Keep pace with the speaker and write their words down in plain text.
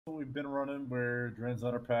what we've been running where adreN's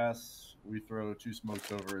underpass. We throw 2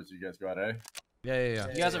 smokes over as you guys go out A. Yeah.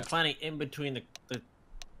 You guys are planning in between the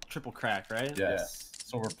triple crack, right? Yes.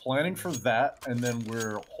 So we're planning for that, and then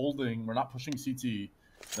we're holding. We're not pushing CT.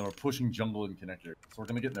 Then we're pushing jungle and connector. So we're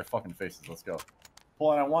gonna get in their fucking faces. Let's go.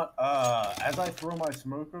 Paul, and I want as I throw my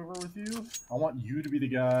smoke over with you, I want you to be the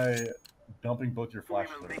guy dumping both your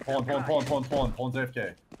flashes. Pulling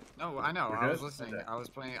AFK. No, I know. You're I was good? listening. Okay. I was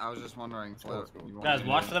playing. I was just wondering. Let's go. You Guys, wanted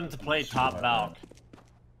watch to for them to play top Valk.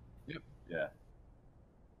 Yep. Yeah.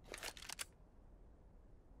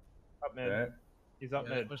 Up mid. Okay. He's up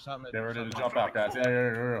mid. Push top mid. Get ready to jump out, guys.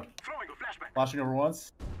 Yeah. Flashing over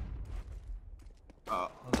once. One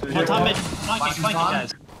top mid. Flanking,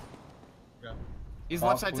 guys. He's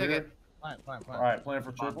left side ticket. Fine. Alright, plan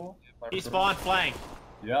for triple. He spawned flank.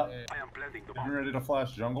 Yep. Getting ready to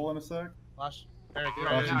flash jungle in a sec. Flash. Eric,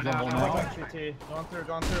 Flashing jungle now. CT.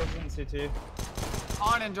 Going through. CT.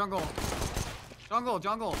 On in jungle. Jungle.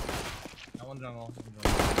 That one jungle.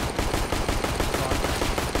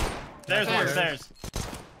 There's.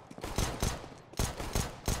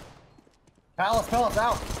 Palace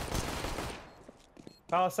out.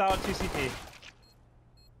 Palace out, 2 CT.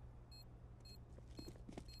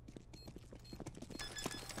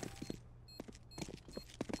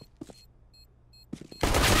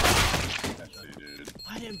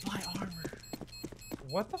 I didn't buy armor.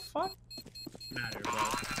 What the fuck? Matter, bro.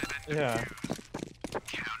 Yeah.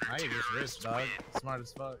 Now you just rich, dog. Smart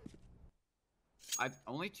as fuck.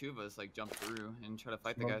 Only 2 of us like jump through and try to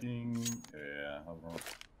fight the guys. Yeah, hold on.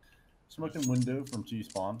 Smoking window from T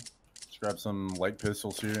spawn. Just grab some light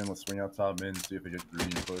pistols here and let's swing out top mid and see if they get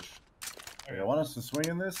greedy and push. Okay, I want us to swing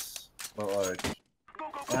in this, but like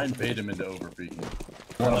try and bait him into overpeaking.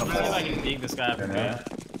 I'm really like being this guy up Okay, here.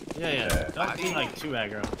 Yeah. Don't I be think- like too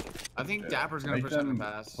aggro. I think Yeah. Dapper's gonna Make push them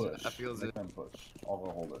underpass. push. I feels Make it. them push. I'll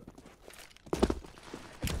go hold it.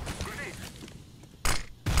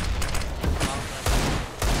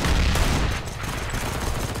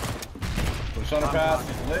 Push underpass.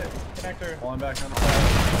 He's lit. Connector. Falling back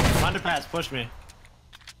underpass. Underpass, push me.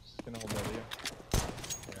 Just gonna hold that here.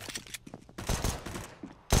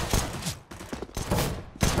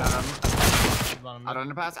 Out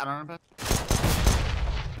underpass.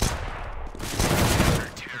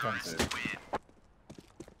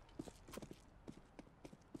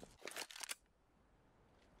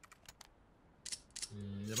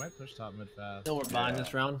 They might push top mid fast. Still we're buying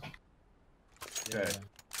this round. Okay.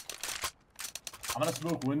 I'm gonna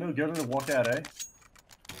smoke window, get her to walk out, eh?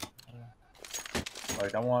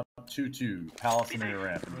 Like, I want 2-2, Palace and a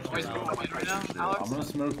ramp. Wait, I'm right now, Alex? gonna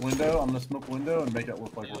smoke window, and make it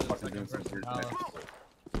look like we're fucking doing some weird thing.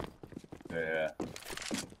 Yeah.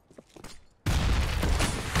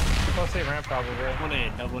 Close A ramp probably. One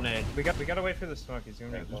aid, double nade. We gotta wait for the smoke. He's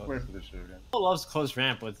gonna Yeah, be just close. wait for this shit again. Who loves close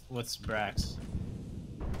ramp with Brax?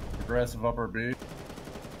 Aggressive upper B.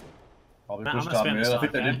 Probably I'm push gonna top spam mid. this I think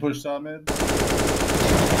shot, they did okay? push top mid.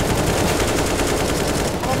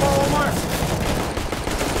 One more.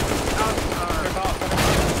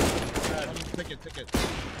 Ticket.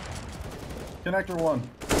 Connector 1.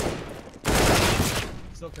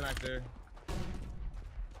 Still connector.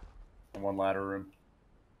 And 1 ladder room.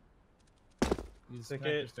 These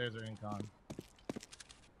Ticket. connector stairs are in con.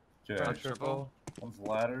 Okay. Triple. One's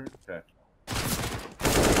ladder. Okay.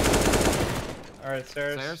 Alright,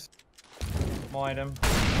 stairs. Small item.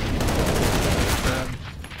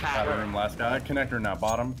 Ladder room, last guy. Connector now,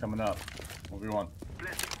 bottom, coming up. 1v1.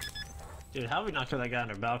 Dude, how we not kill that guy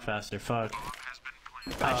under Valk faster? Fuck.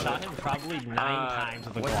 I shot him probably 9 times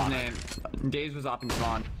with a What's his Glock. name? Days was opping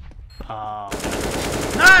spawn.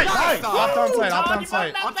 Nice! Off on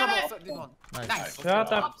site. Nice.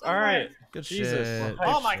 Shut up. Alright. Good Jesus. shit.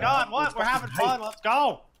 Oh my god, what? We're having fun, let's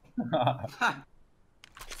go!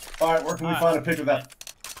 Alright, where can we find a pick of that?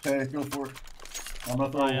 Okay, go for it. I'm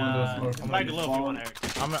gonna throw a window smoke. I'm back to low if you want, Eric.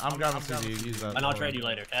 I'm grabbing CZ. Use that. And I'll trade you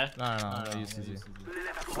later, okay? No, I'm gonna use CZ.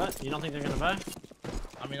 What? You don't think they're gonna buy?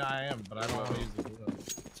 I mean, I am, but I don't want to use the blue.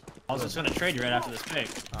 I was just gonna trade you right after this pick.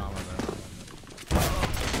 Oh, my bad.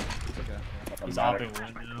 Okay. He's hopping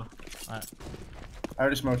window. Alright. I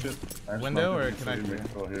already smoked it. Window or connector?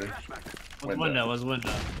 What's window? What's window?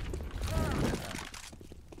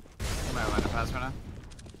 Am I allowed to pass right now?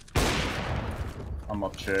 I'm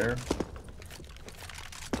up chair.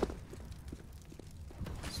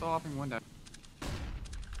 Still opping window.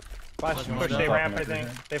 Flash Push push window. A ramp, I think.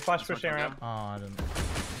 They flash push A ramp. Oh, I didn't.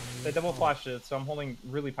 They double flashed it, so I'm holding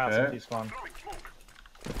really passive Okay. T-spawn.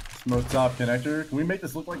 Smoke top connector. Can we make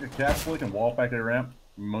this look like a cat flick and walk back at ramp?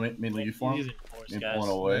 Mainly you farm? He's in force, Me guys.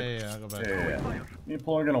 pulling away. Yeah, I'll go back. Yeah. Me and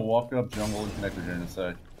Paul are gonna walk up jungle and connector here in a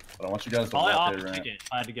sec. But I want you guys to Probably walk off A ramp. chicken, if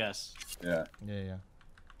I had to guess. Yeah. Yeah.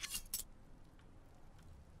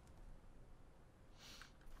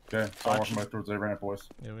 Okay, so I'm walking back towards A ramp, boys.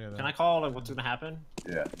 Yeah, we have that. Can I call like what's gonna happen?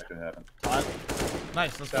 Yeah, make it happen. Todd,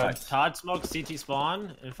 Nice, let's go. Nice. Todd smokes CT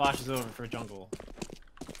spawn and flashes over for jungle.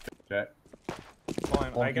 Okay.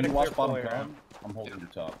 Fine, Well, I can get a you clear watch bottom pull here. ground? I'm holding your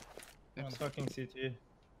top. I'm smoking CT.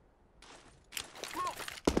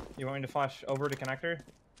 You want me to flash over to connector?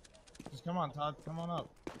 Just come on, Todd. Come on up.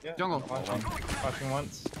 Yeah. Jungle. Flashing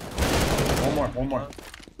once. One more.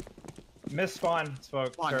 Miss spawn.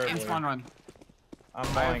 Smoke. Spawn, in terribly. spawn run. I'm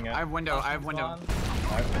I buying have it. window. I have window.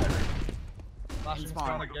 Flashing Spawn.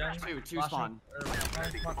 spawn again. Two spawn.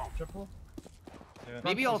 Triple. Yeah.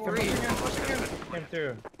 Maybe all three. Came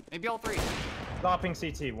through. Maybe all three. Stopping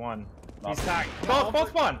CT. One. Not- He's tagged. Both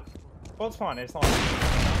spawn. Both spawn. It's not.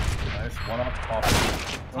 Nice. One up.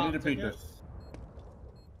 Off. Don't need to peek ticket. this.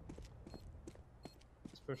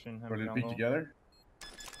 He's pushing him. Ready to jungle. peek together?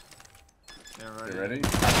 Yeah, You ready?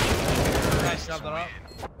 Nice job, that up.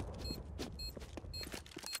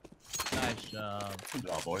 Nice job. Good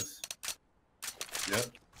job, boys. Yep.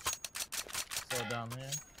 Slow down here.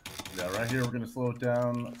 Yeah, right here we're gonna slow it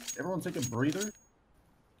down. Everyone take a breather.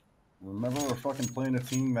 Remember, we're fucking playing a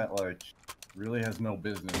team that like really has no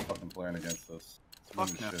business fucking playing against us. Fuck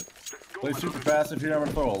It's no. shit. Play super passive here. I'm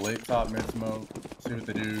gonna throw a late top mid smoke. See what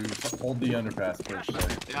they do. Hold the underpass push.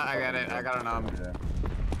 Like, Yeah, I got it. I got an Yeah,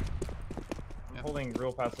 I'm holding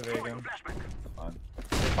real passive A again. fine.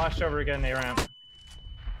 They flashed over again. They ramp.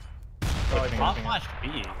 Probably Top finishing it. flash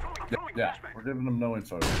B. Yeah, we're giving them no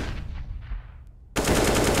info here.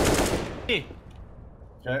 Hey,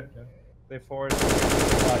 Okay. They forward.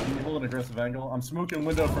 Can you hold an aggressive angle? I'm smoking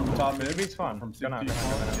window from the top mid. Maybe fun. From Go now, CT. go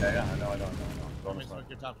now, go now. Yeah, I know. Let Don't me smoke. smoke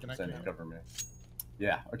your top Send connector. you, cover me.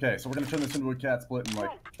 Yeah, okay, so we're gonna turn this into a cat split in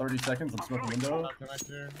like 30 seconds. I'm smoking window. Top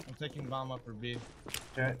connector. I'm taking bomb up for B.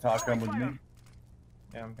 Okay, top come with me.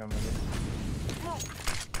 Yeah, I'm coming with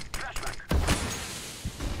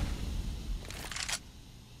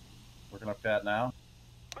Working up cat now.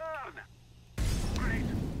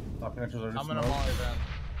 Top connectors already I'm gonna smoked. molly then.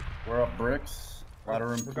 We're up bricks. Ladder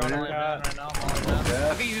room We're going clear. up. Right now, molly then. I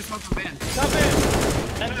Yeah. think you just smoked from van. you. Stop it!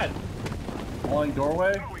 Dead. Falling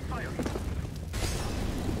doorway.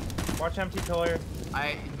 Watch empty pillar.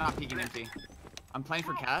 I'm not peeking empty. I'm playing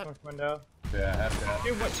for cat. Smoke window. Yeah, half cat.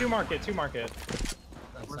 Two market. That's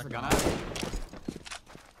Where's the second gun molly.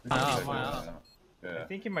 at? Oh, I Yeah.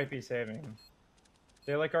 think he might be saving.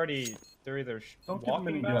 They're like already. They're either Don't give them walking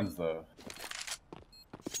any back. guns though.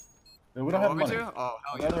 Yeah, we don't Oh, have want money. me to? Oh, hell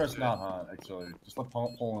I'd yeah. rather let's us do not, it. huh? Actually, just let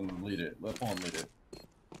Poland lead it. Let Poland lead it.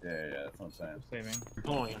 Yeah, that's what I'm saying. Saving.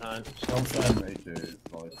 pulling it, huh? Don't send AKs.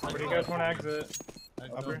 Where do you guys want to exit? I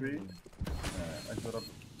Upper don't- B. Yeah, exit up.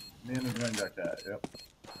 Me and adreN got cat. Yep.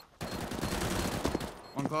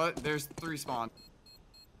 One close. There's three spawn.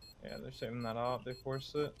 Yeah, they're saving that out. They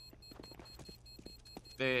forced it.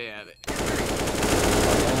 They. Nice.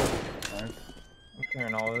 I'm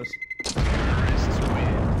clearing all this.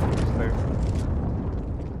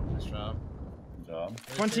 Nice job. Good job.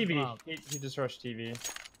 One Great TV. job. He just rushed TV.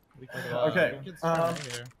 Okay, we can start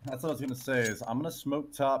here. That's what I was gonna say. Is I'm gonna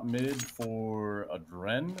smoke top mid for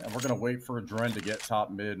adreN, and we're gonna wait for adreN to get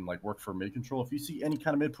top mid and like work for mid control. If you see any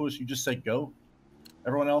kind of mid push, you just say go.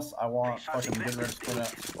 Everyone else, I want fucking get ready to sprint out.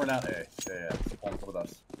 Sprint out A. Yeah. So Paul's with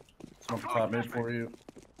us. Smoke the top mid for you.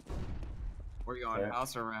 Where you going? Okay.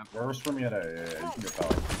 House or ramp? We're swimming at A. Yeah. You can get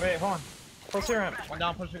power. Wait, hold on. Close here, ramp.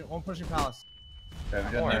 One pushing palace. Okay,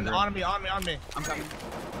 I'm More. getting Andrew. On me. I'm coming.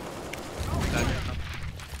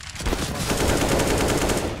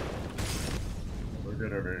 We're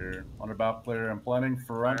good over here. On about player, I'm planning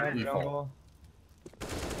for rank Alright, default. jungle.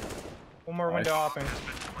 One more Nice. window hopping.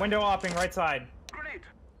 Window hopping, right side.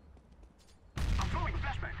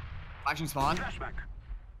 Flashing spawn. Spawn.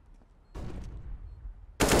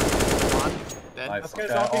 Dead. Nice. This guy's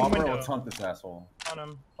Okay, hopping Aubrey, window. let's hunt this asshole. On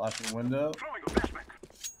him. Flashing window.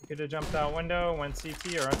 He could have jumped out window, went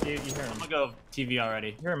CT, or you hear him. I'm gonna go TV already.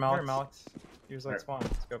 You hear him, Alex. He was like Here. spawn,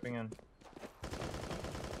 scoping in.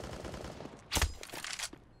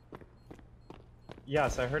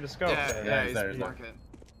 Yes, I heard a scope. Yeah, there. yeah, he's there, he's he's there. market.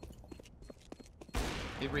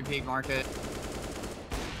 Repeat market.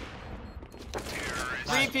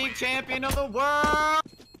 Repeat champion of the world!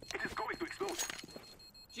 It is going to explode.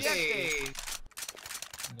 Jay!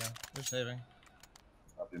 Yeah, they're saving.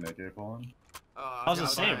 Copy an AK pulling. That was a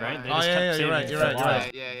save, right? They Oh, just yeah, kept yeah, you're right, saving. you're right, you're Yeah,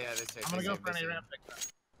 right. yeah, they saved. I'm gonna they go saved, for an they A saved. ramp pick then.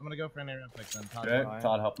 I'm gonna go for an A ramp pick then. Todd. Okay, fine.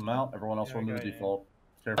 Todd help him out. Everyone else Yeah, will move okay, to yeah. default.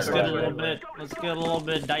 Let's Careful. get a Right, little right, bit. Let's get a little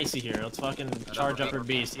bit dicey here. Let's fucking charge upper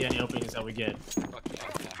B. See any openings that we get. Fuck yeah.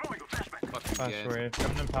 Fuck Flash guys. wave.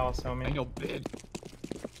 Coming in palace, I homie. know bid.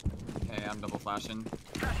 Okay, I'm double flashing.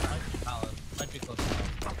 Might be close to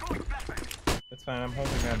It's fine, I'm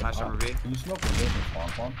holding that. Flash over B. Can you smoke the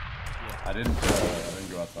business, Juan? Yeah. I didn't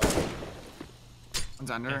go outside.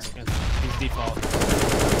 One's under. He's default.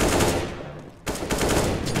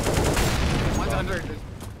 One's under.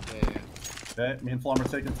 Yeah. Okay, me and Flom are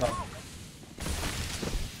taking top.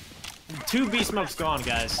 2 B smokes gone,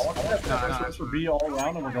 guys. I want to have for B all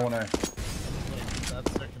around and we're going A.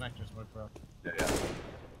 That's their connector smoke, bro. Yeah, yeah.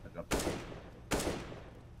 I jumped.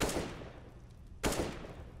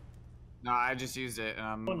 No, I just used it.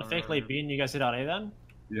 I'm going to fake late B and you guys hit on A then?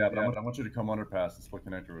 Yeah, but I want you to come underpass and split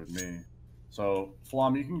connector with me. So,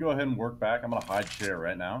 Flom, you can go ahead and work back. I'm going to hide chair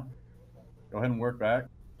right now. Go ahead and work back.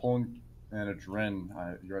 Pulling and adreN.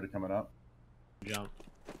 You already coming up? Jump.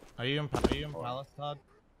 Are you in Palace, Todd?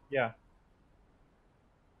 Yeah.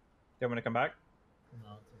 You want me to come back?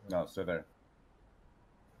 No, it's okay. No, stay there.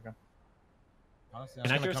 Honestly,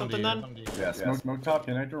 Connector or something then? Yeah, smoke top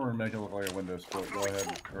connector. We're going to make it look like a window split. Go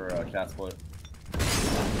ahead. Or a cat split.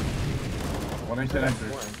 One in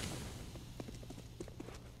connector.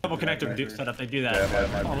 Double connector do setup, they do that.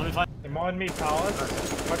 Yeah, Oh, let me find. They mod me palace.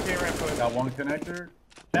 Watch your ramp push. Got one connector.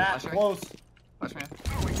 Cat, Flash close. Flash man.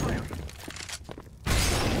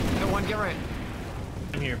 No one, get right.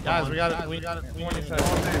 I'm here. Guys, Fallen. we got it. We got it. We need it.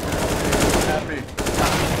 Happy.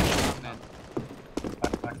 Man.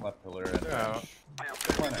 Back left pillar. And Yeah.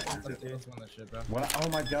 Let's win this shit, bro. when oh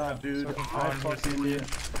my god, dude. I fucking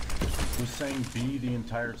was saying B the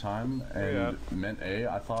entire time and meant A.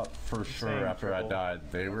 I thought for sure after I died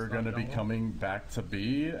they were gonna be coming back to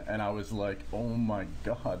B, and I was like, oh my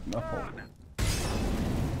god, no.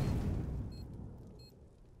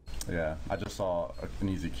 Yeah, I just saw an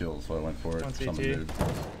easy kill, so I went for it. One Some CT. dude.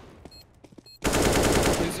 2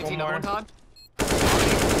 CT, another one, Todd.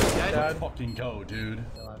 Dead. Let's fucking go, dude.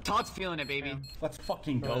 Todd's feeling it, baby. Let's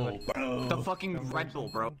fucking go, bro. The fucking Red Bull,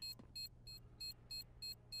 bro.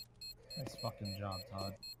 Nice fucking job,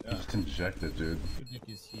 Todd. Just injected, dude. Your dick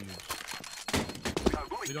is huge.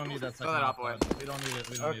 We don't need that second Throw that op, up, boy. Todd. We don't need it.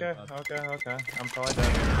 We don't need Okay, it, Todd. okay. I'm probably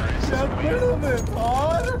dead. Gentlemen,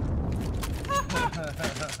 Todd!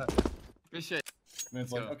 Good shit. And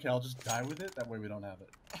it's like, okay, I'll just die with it. That way we don't have it.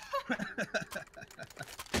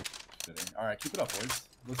 Kidding. All right, keep it up, boys.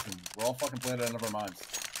 Listen, we're all fucking playing it out of our minds.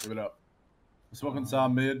 Give it up. I'm smoking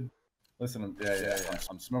top mid. Listen, yeah.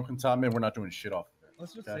 I'm smoking top mid. We're not doing shit off of it.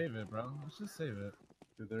 Let's just Okay. save it, bro. Let's just save it.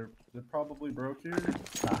 Dude, they're probably broke here.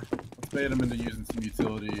 Let's bait them into using some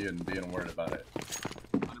utility and being worried about it.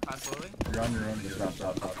 Underpass slowly. You're on your own. Just round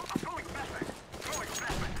top.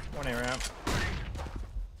 1A ramp.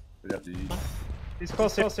 We have to eat. He's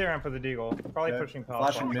close to ramp for the deagle. Probably Okay. pushing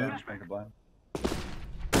palace. Flashing mid. Anchor blind.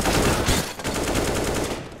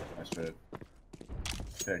 Nice trade.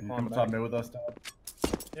 Okay, can you come top mid with us, Todd?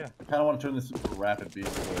 Yeah. I kind of want to turn this into a rapid beat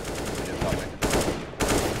so we get top mid.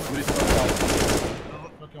 What do you still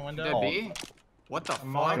Fucking window. Dead B. What the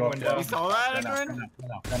I'm on fuck? window. You saw that, got? adreN?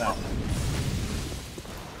 Gun out.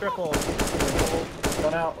 Triple.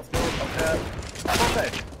 Gun out. Let's go. Okay.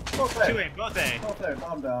 Both A. 2A, both A. Both A.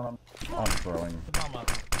 Calm down. I'm throwing. The bomb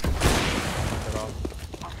up.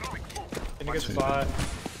 In a good spot.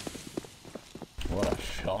 What a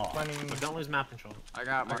shot. Planning. But don't lose map control. I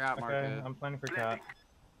got Okay, market. I'm planning for cat.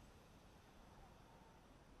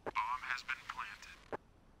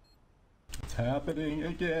 It's happening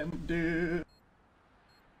again, dude.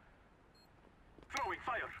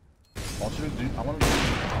 I want you to do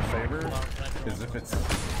a favor, is if it's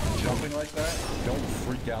jumping like that, don't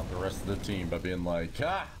freak out the rest of the team by being like,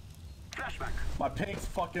 my pink's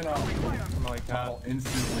fucking up. I'm like cat. I'll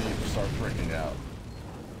instantly start freaking out.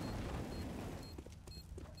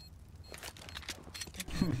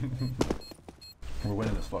 We're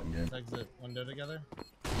winning this fucking game. Let's exit window together.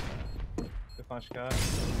 The flash cat.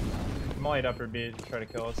 Mollied upper B to try to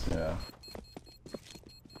kill us. Yeah.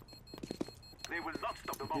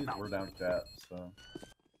 We're down cat, so.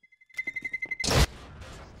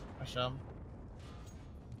 I shot him.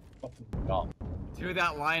 Oh. Dude,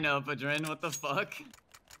 that lineup, adreN, what the fuck?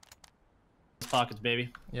 Pockets, baby.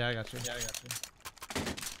 Yeah, I got you.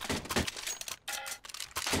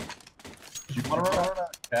 Do you want to run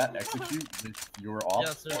cat execute with your off?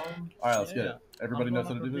 Yes, sir. Alright, let's get Yeah. it. Everybody I'm knows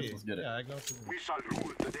how going to do upper this, B. let's get it. Yeah, I go for B.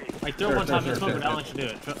 Like, throw Sure, one time sure, and smoke sure, it, sure. Alan should do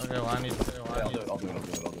it. Okay, well, I need to. Yeah, I'll do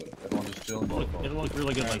it. Everyone just chill and It'll look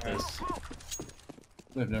really good like this.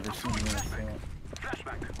 They've never seen this.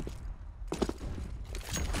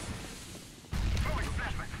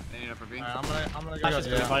 They need upper B. Alright, I'm gonna go. Flash is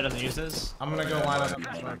good if Yeah. I doesn't use this. I'm gonna go line up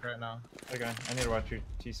the smoke right now. Okay, I need to watch your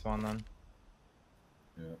T-spawn then.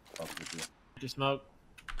 Yeah, probably do. You smoke.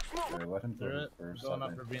 Okay, let him throw Through it it. first. Going I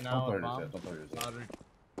up think. for B Don't now throw with yours bomb. yet. Don't throw yours yet. Louder.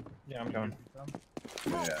 Yeah, I'm coming.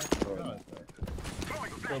 Yeah. Throw it.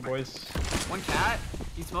 Go, boys. One cat.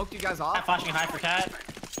 He smoked you guys Cat off. flashing high for cat.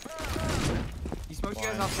 He smoked you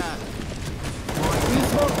guys off, cat. Please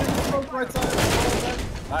smoke right side.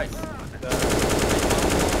 Nice.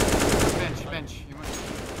 Bench. You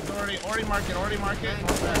went Already market. bench.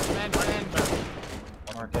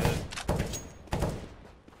 Market.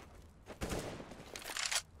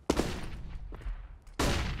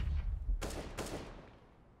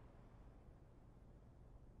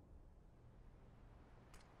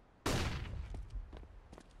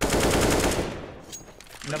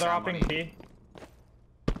 Another hopping B.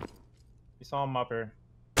 You saw him upper.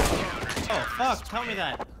 Oh fuck! Tell me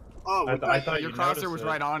that. Oh, I thought your you crosshair noticed was it.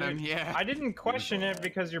 right on him. Yeah. I didn't question it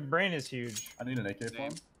because your brain is huge. I need an AK bomb.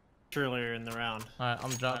 Earlier in the round. Alright,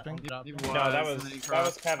 I'm dropping. No, that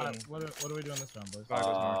was Kevin. Alright, what are we doing this round, boys?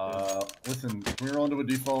 Listen, can we roll into a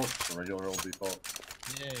default? A regular old default.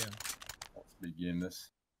 Yeah. Let's begin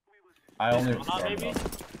this. I only have Hot, baby?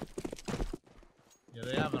 Yeah,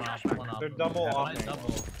 they have an off. One off. They're double They offing.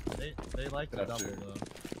 double. They like to Good double up,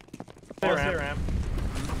 though. Hey, ramp.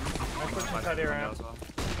 I put inside A ramp.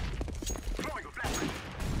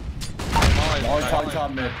 Molly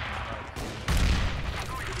top mid.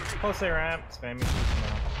 Close A ramp. Spamming too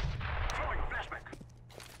small.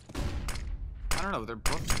 I don't know. They're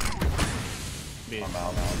both. B. I'm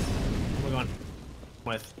out. We're going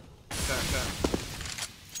with.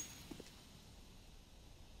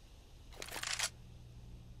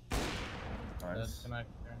 Nice. Connect.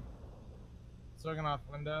 Slugging off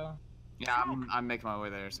window. Yeah, I'm making my way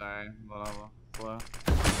there. Sorry. Slow.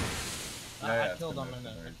 Yeah, I killed it's him in good,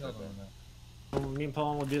 it. it's I killed good, him in it. Me and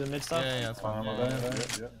Paul will do the mid stuff. Yeah, that's fine.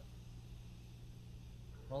 Yeah.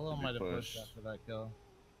 Polo Good might have push. pushed after that kill.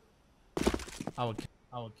 I would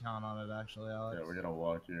count on it actually, Alex. Yeah, we're gonna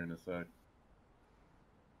walk here in a sec.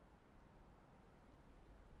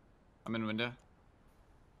 I'm in window.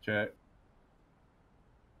 Okay.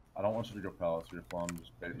 I don't want you to go palace here, Plum.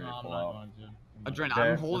 Just bait me No, to I'm pull not out. going to. Adren, Okay,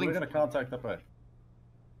 I'm holding. We're gonna contact up A.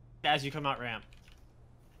 As you come out ramp.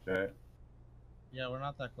 Okay. Yeah, we're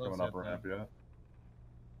not that close Coming yet. up ramp, yeah.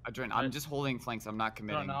 Adren, I'm just holding flanks. I'm not Don't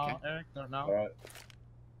committing. know, Okay? Eric. Don't know. Alright.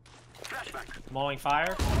 Mauling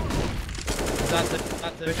fire. That's it.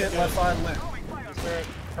 Pick it left side lit.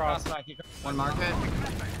 Cross back. You One market.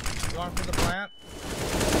 going for the plant.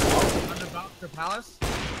 Under box or palace.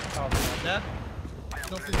 Dead.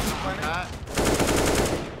 Still see two planting. Cat.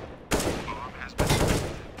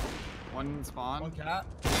 One spawn. One cat.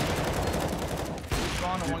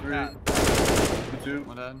 Spawn and one Three. cat. 2.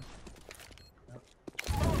 One dead.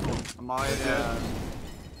 I'm already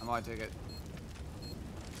take it.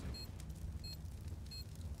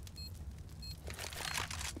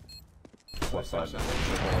 Left side.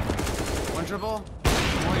 One triple.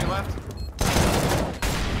 One on your left.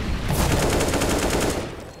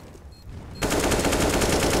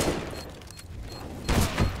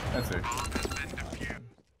 That's it.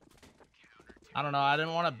 I don't know. I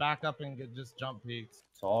didn't want to back up and just jump peaks.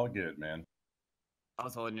 It's all good, man. I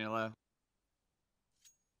was holding your left.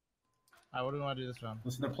 Alright, what do we want to do this round?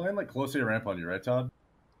 Listen, they're playing like close to your ramp on you, right, Todd?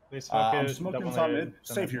 They smoke I'm it, smoking double top nade, mid.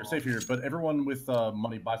 then Safe here. But everyone with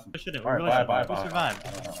money buy some. We shouldn't. All We right, really buy. shouldn't. We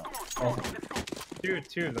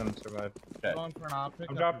survived. Two of them survived. Okay. Going for an optic.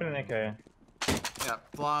 I'm dropping an AK. Yeah,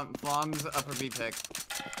 Flom's upper B pick.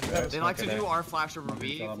 Yeah, They like to smoke it. do our flash over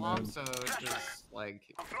B, Top Flom, mid. so just like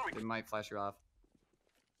they might flash you off.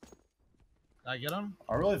 Did I get him?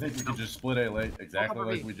 I really think we could just split A late exactly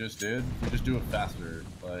Cover like B. we just did. We just do it faster,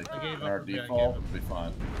 like I gave in up our for B, I default. gave It'll be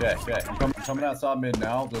fine. Okay. I'm coming outside mid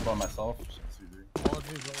now. Do it by myself. It's easy.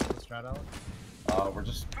 Apologies, what was the strat, Alex? We're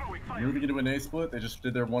just moving into an A split. They just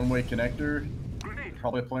did their one-way connector.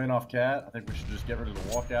 Probably playing off cat. I think we should just get rid of the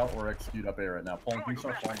walkout or execute up A right now. Paul, can you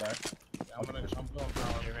start falling back? I'm going for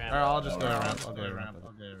Your ramp. Alright, I'll just go Alright, around. I'll I'll go go around. around.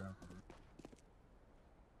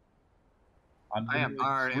 I am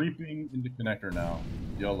already. creeping into connector now.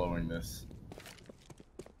 YOLOing this.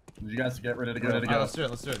 Did you guys get ready to go? Alright, let's do it.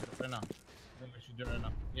 Right now. I think we should do it right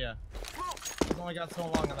now. Yeah. He's only got so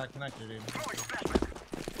long on that connector, dude.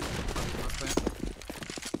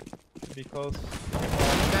 Be close.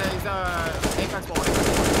 Yeah, he's Apex ball.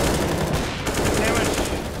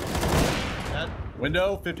 Dead.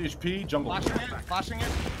 Window, 50 HP, jungle. Flashing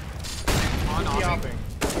it. On Be offing. hopping.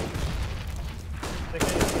 Stick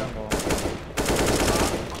it in jungle.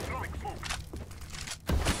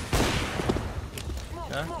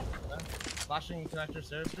 Okay. Flashing connector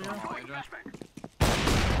stairs for you.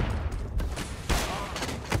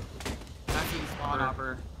 That's in spawn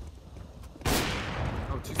hopper.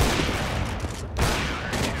 two.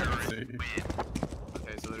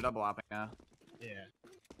 Okay, so they're double hopping now. Yeah.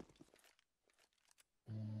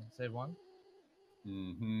 Save one.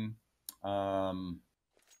 Mm-hmm.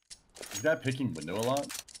 Is that picking window a lot?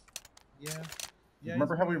 Yeah. Yeah.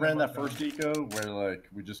 Remember how we ran that first eco where like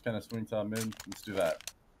we just kind of swing top mid? Let's do that.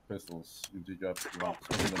 Pistols. You deco up if you want.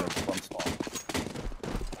 Swing window front spawn.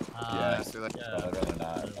 Yeah. Let's do that. Yeah. I'd rather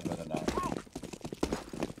not. I'd rather not.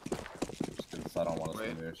 Just because I don't want to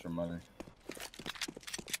spend the extra money.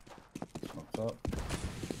 Smoked up.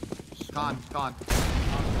 Con.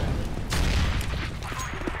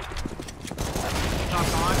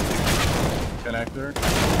 Connector. And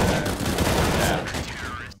yeah.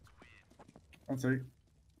 That's it.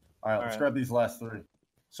 Alright, let's grab these last three.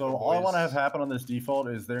 So all I want to have happen on this default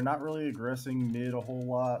is they're not really aggressing mid a whole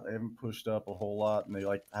lot. They haven't pushed up a whole lot, and they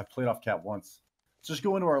like have played off cap once. Let's just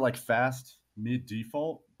go into our like fast mid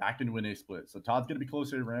default back into an A split. So Todd's gonna be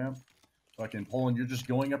close to A ramp. Fucking Poland, you're just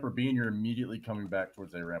going up or B, and you're immediately coming back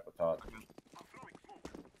towards A ramp with Todd.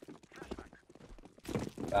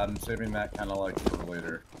 I'm saving that kind of like for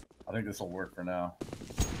later. I think this will work for now.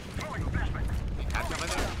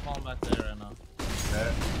 Falling back there right now.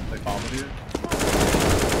 Okay, play bomb with you.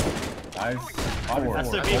 Nice. That's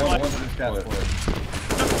the big one.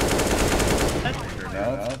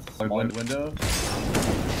 One window.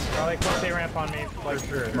 Probably close A ramp on me, like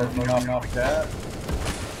sure. Smoking off cat.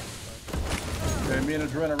 Okay, me and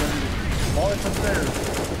adreN are ready to fall in some stairs.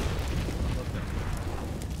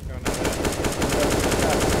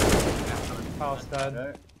 Palace dead.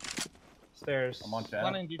 Okay. Stairs. I'm on cat.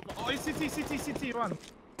 Running deep. Oh, CT, run.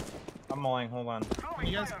 I'm mulling, hold on. Can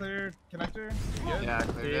you guys clear connector? You good? Yeah,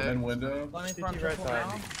 clear it. And window. Running CT front right triple side.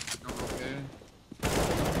 now.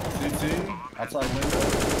 CT. Outside window.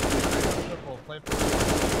 Triple, play for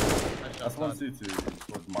nice That's shot, one Todd. CT.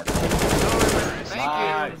 Towards Mark. Thank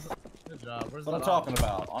Nice. Good job. Where's That's what I'm talking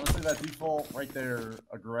about. Honestly, that default right there,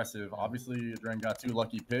 aggressive. Obviously, adreN got 2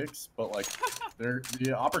 lucky picks, but like,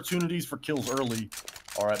 the opportunities for kills early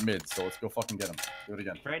are at mid. So let's go fucking get them. Do it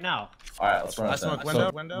again. Right now. All right, let's run I it. smoke then. window,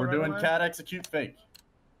 So window, we're right doing away. cat execute fake.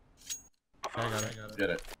 Okay, I got it. Get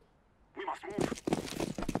it.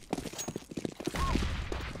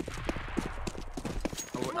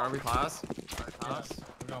 Oh, are we class?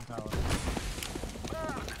 We're going power.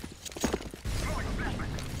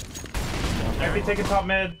 Maybe take it top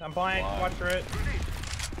mid. I'm blind. Wow. Watch for it.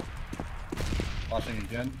 Flashing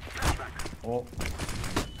again. Oh,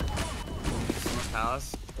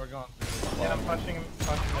 Palace. We're going. Yeah, I'm pushing him.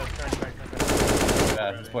 Pushing mid. Turn.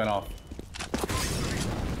 yeah, he's playing off.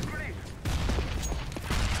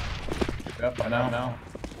 Yep, I know now.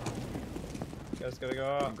 Guys gotta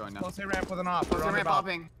go I'm up. going now. Close A ramp with an off. Close We're on ramp the ball.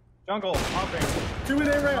 popping. Jungle. Hopping. 2 in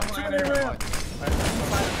A ramp. 2 in A ramp.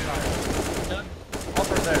 Dead.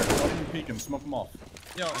 Off right there. Don't even peek him. Smoke him off.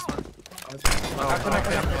 Yo, Connect,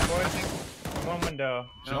 boys. One window.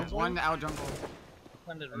 No, one out jungle.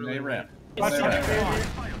 blended And really A ramp. Watch A it, ramp. baby.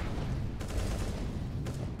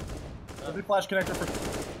 Every flash connector for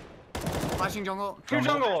Flashing jungle. Two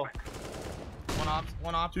jungle.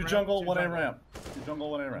 One op. 2 ramp, jungle, two 1 A ramp. 2 jungle,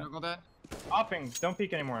 1 A ramp. Jungle dead. Hopping. Don't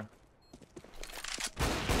peek anymore.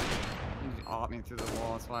 You off me through the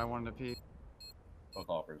wall. That's why I wanted to peek. Both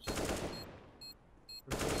offers.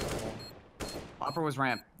 Hopper was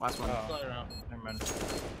ramp. Last one. Oh, Play around. never mind.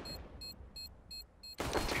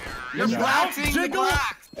 You're You blasting the out-jiggle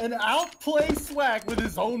Brax! and outplay Swag with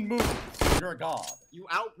his own moves. You're a god. You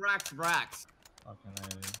out-braxed Brax. Fucking A,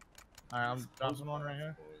 dude. Alright, I'm dropping one right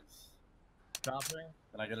here. Dropping.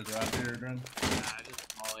 Can I get a drop here, adreN? Yeah, I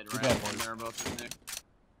just mollied Good ramp job, when boys. they were both in there.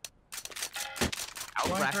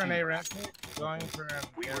 Going for an A Out-braxing. ramp. Going for an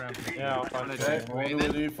A ramp. Yeah, I'll fuck Okay, it. roll to the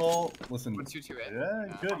default. Listen. 1-2-2-8. Yeah,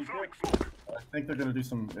 you good. I think they're gonna do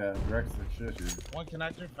some direct shit here. One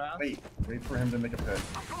connector fast. Wait for him to make a pick.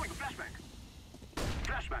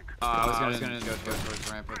 I was gonna go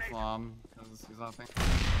towards ramp with Flom because he's nothing.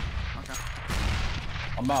 Okay.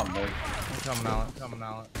 I'm out, boy. I'm coming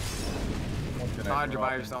out. Todd, you're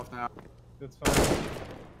by yourself now. It's fine.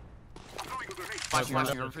 Flashing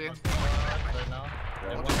over for you. Right now.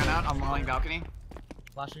 Yeah, Looking out. I'm walling balcony.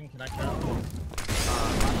 Flashing connector out.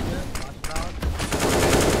 Flash out.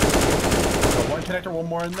 Got 1 connector, 1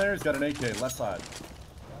 more in there. He's got an AK, left side.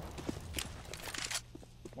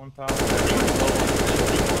 One power.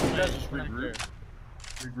 You guys just regroup.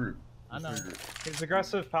 Regroup. I know. Just regroup. He's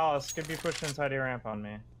aggressive Palace. Could be pushed inside A ramp on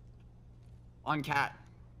me. On cat.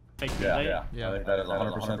 Yeah. Yeah. I think that is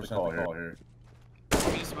 100% the call here.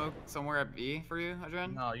 Want me to smoke somewhere at B for you,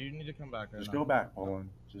 adreN? No, you need to come back right Just now. go back, Poland.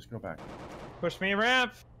 Just go back. Push me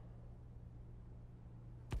ramp.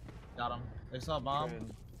 Got him. They saw a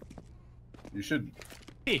bomb. You should.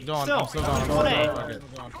 Go on, Still, I'm still going. go on.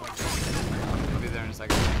 I'll be there in a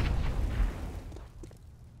second.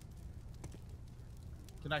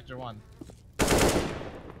 Connector 1.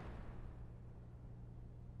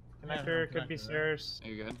 Connector could be stairs. Are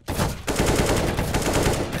you good?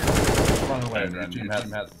 Run away, man. Team has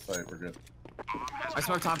the site. We're good. I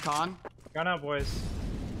smoke top con. Gun out, boys.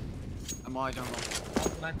 I'm wide jungle.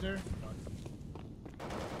 Connector.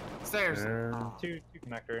 Stairs. Two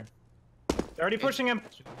connector. They're already pushing him.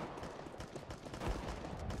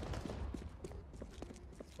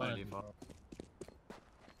 By default.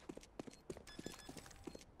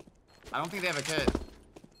 I don't think they have a kit.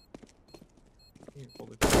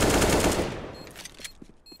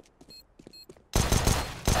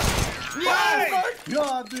 Yeah!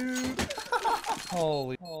 God, dude.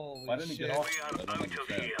 Holy Why didn't he shit. get off?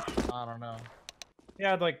 I don't know. He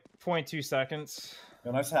had like 0.2 seconds.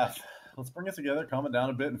 Yeah, nice half. Let's bring it together, calm it down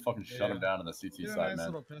a bit, and fucking shut Yeah. him down on the CT Get a side, nice man.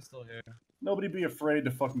 little pistol here. Nobody be afraid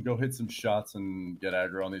to fucking go hit some shots and get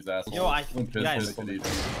aggro on these assholes. Yo, One pistol, guys, they can eat.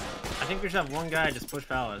 I think we should have one guy just push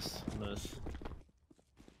Palace on this.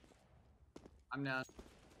 I'm not.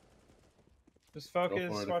 Just focus,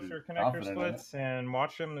 for it if watch you're your connector confident in it. splits, and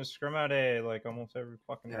watch them to scrim out A like almost every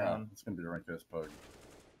fucking Yeah, round. it's gonna be the rank ass pug.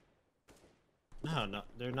 No,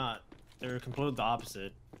 they're not. They're completely the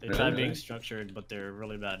opposite. They Really? try being structured, but they're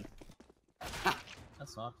really bad. That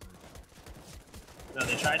sucks. No,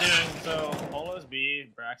 they try doing so. Polo's B,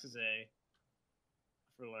 Brax is A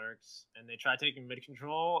for lurks, and they try taking mid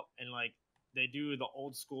control, and like they do the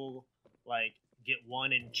old school like get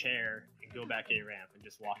one in chair and go back A ramp and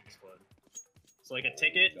just walk explode. So like a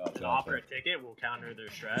ticket, Gotcha, an offer a okay. ticket will counter their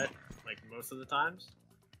shred like most of the times.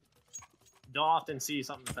 Don't often see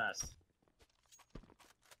something fast.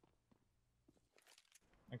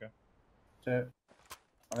 Okay.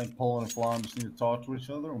 I think Poland and Flan just need to talk to each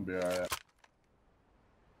other and we'll be alright.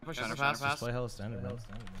 Push underpass. Play hella standard, man.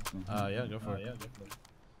 Yeah, go for it.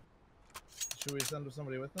 Should we send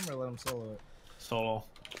somebody with them or let them solo it? Solo.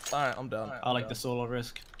 Alright, I'm down. I like the solo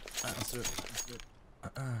risk. Alright, let's do it.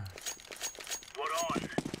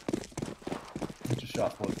 Get your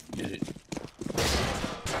shot, boys. Get it.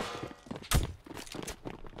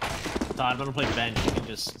 Todd, I'm gonna play bench. You can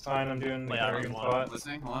just Fine, I'm doing the Play out Dragon you want. spot.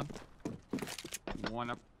 Listening, hold on. One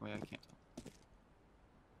up. Wait, I can't.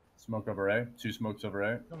 Smoke over A. 2 smokes over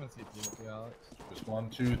A. Come and see you, Alex. Just 1,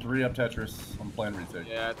 2, 3 up Tetris. I'm playing retake.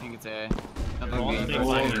 Yeah, I think it's A. Full Nothing B. retake.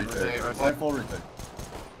 Full Fine. retake. Fine full retake.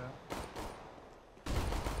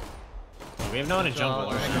 We have no one in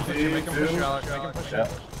jungle. Make him push you, make him push you, Alex. Make him push you. Yeah.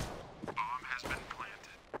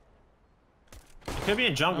 It could be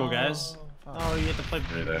in jungle, guys. Oh, you get to play.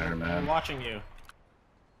 You're there, man. We're watching you.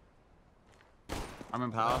 I'm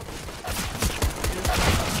in power.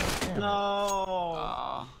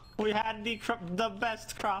 No. We had the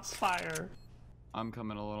best crossfire. I'm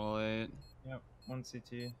coming a little late. Yep, one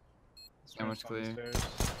CT. So much clear.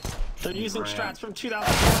 They're using Ramp. strats from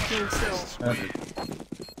 2014 still. That's it.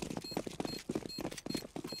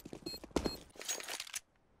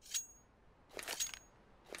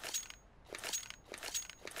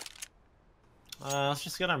 Let's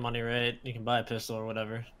just get our money right. You can buy a pistol or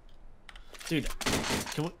whatever. Dude,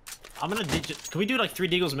 can we, can we do like 3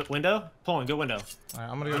 deagles window? Pull on, go window. Alright,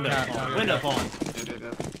 I'm gonna go Window, cat. window, pull on.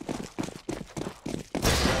 Yeah.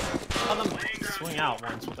 Saw them swing out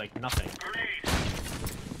once with like nothing.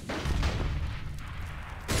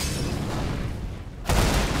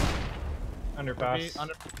 Underpass.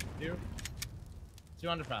 Under you. 2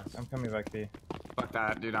 underpass. I'm coming back B. Fuck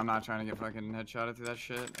that, dude. I'm not trying to get fucking headshotted through that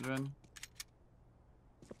shit, adreN.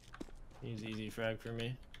 He's easy frag for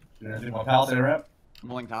me. Yeah, one palace A ramp. I'm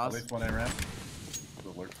pulling At palace. least 1 A ramp. The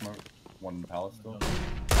lurk smoke. 1 palace still. I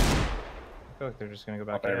feel like they're just gonna go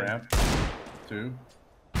back Up A ramp. 2.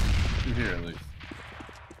 2 here at least.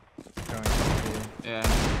 Going to B. Yeah.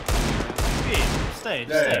 Stay,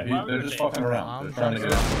 Yeah, stay. yeah, Why would they're we just stay? fucking around. I'm They're trying to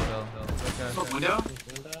get out. It's okay. Window?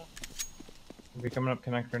 Window? We'll be coming up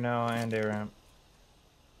connector now and A ramp.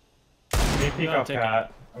 Me peek No, off take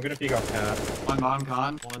cat. I'm gonna peek off cat. One bottom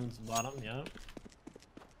con. One's bottom, yeah.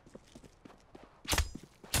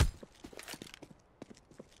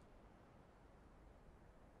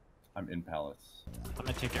 I'm in palace. I'm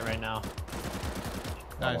gonna take it right now.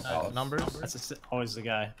 Nice. Palace. Numbers? That's always the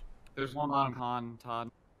guy. There's one bottom con, Todd.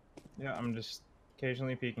 Yeah, I'm just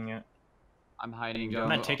occasionally peeking it. I'm hiding. I'm Go.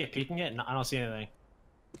 gonna take it, peeking it, and I don't see anything.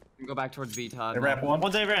 Go back towards B, Todd. A ramp 1.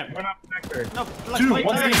 One's A ramp. One up connector. No, like, 2, wait,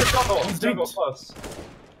 one's wait. deep. Jungle, One's jungle deep. close.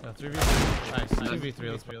 Yeah, 3v3. Nice.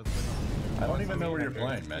 2v3. Let's go. I don't even know where you're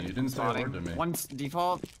playing, man. You didn't say a word to me. One's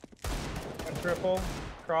default. One triple.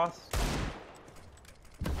 Cross.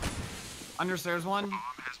 Understairs one. I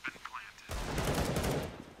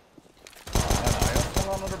got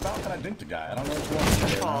someone on under balcony. I dinked the guy. I don't know what's going on.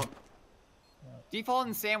 Default. Default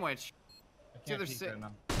and sandwich. I It's either can't peek right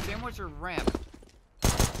now. sandwich or ramp.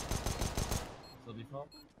 Still default?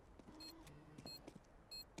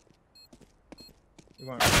 You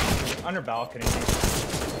want under balcony.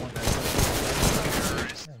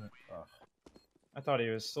 I thought he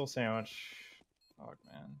was still sandwich. Fuck,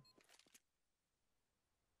 man.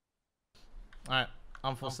 Alright,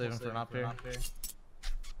 I'm full saving for an up here.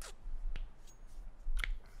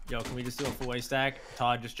 Yo, can we just do a full A stack?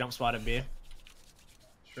 Todd just jump spotted B.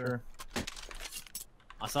 Sure.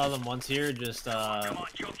 I saw them once here, just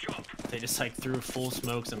they just like threw full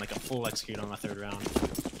smokes and like a full execute on my third round.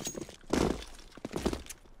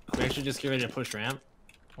 We actually just get ready to push ramp.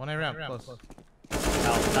 1A ramp, close.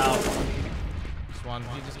 Out. Just one.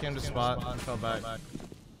 He just came to spot and fell back.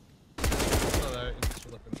 Still there. He's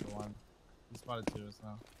just looking for one. He spotted two us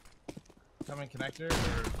now. Coming connector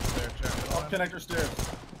or there? Off connector stairs.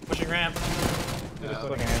 Pushing ramp. Just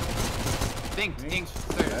looking at. Dink. Dead.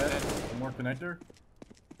 Stairs. One more connector.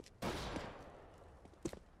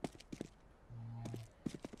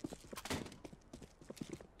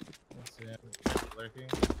 Let's see. Lurking.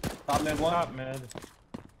 Top mid one. Top mid.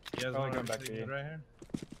 He has Probably one going back to right you. here.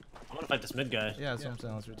 I'm gonna fight this mid guy. Yeah, that's what I'm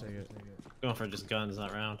saying. Let's retake it. Going for just guns,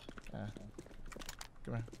 not round. Yeah.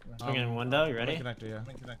 Come here. Swinging in window, you ready? Connector, yeah.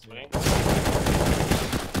 Connector. Swing.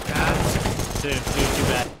 Cat. Dude, too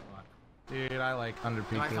bad. Dude, I like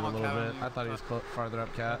underpeaked it a come on, little Kevin? bit. I thought he was farther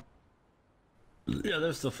up, cat. Yeah,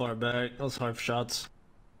 they're still far back. Those hard shots.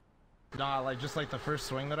 Nah, like just like the first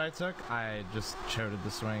swing that I took, I just choked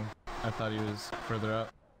the swing. I thought he was further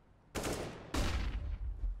up.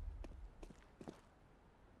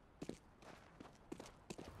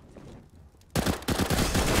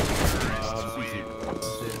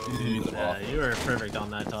 Yeah, you were perfect on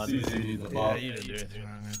that, Todd. Yeah, you didn't do anything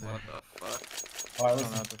wrong right there. What the fuck? Alright, I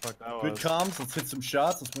don't know listen. what the fuck that Good was. comms. Let's hit some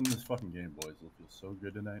shots. Let's win this fucking game, boys. It'll feel so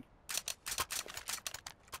good tonight.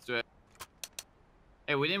 Let's do it.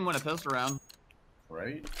 Hey, we didn't win a pistol round.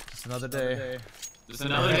 Right? Just another day. Just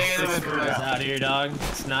another day in the It's out here, dog.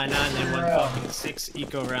 It's 9-9. They won fucking 6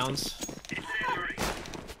 eco rounds.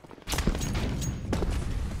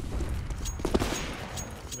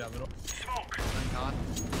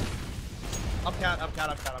 Up cat.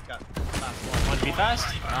 Last One be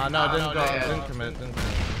fast? no, no, didn't go. yeah, Didn't commit.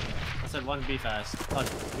 I said one be fast. Oh,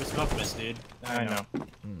 you smoke missed, dude. I know.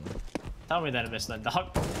 Tell me that I missed that, dog.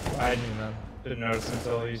 I didn't notice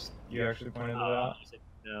until you actually pointed it out. You said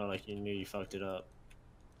no, like you knew you fucked it up.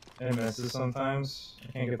 It misses sometimes.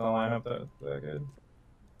 I can't get the lineup that good.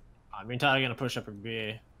 I mean, Tyler gonna push up a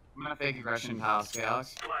B. I'm gonna fake aggression palace, okay,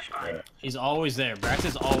 Alex? He's always there. Brax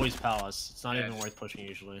is always palace. It's not Yeah. even worth pushing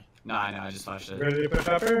usually. No, I know, I just flashed it. Ready to push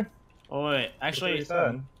upper? Oh wait, That's what he actually,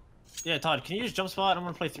 said. yeah, Todd, can you just jump spot? I'm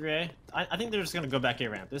gonna play 3A. I think they're just gonna go back A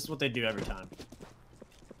ramp. This is what they do every time.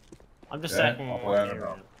 I'm just Yeah, stacking I'll A play it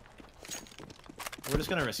ramp. We're just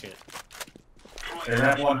gonna risk it. Hey,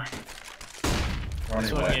 ramp one. Running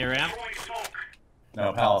Swing away. A ramp.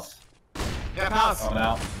 No, palace. Yeah, palace! Coming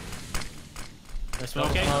out. They're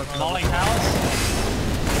smoking. Mauling palace.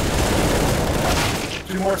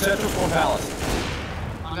 2 more centrals, 1 palace.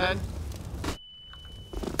 I'm dead.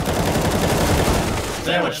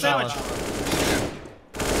 Sandwich. Palace.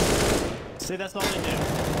 See, that's all they do.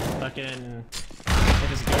 Fucking. They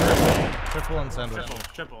just go Triple and sandwich.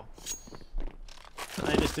 triple.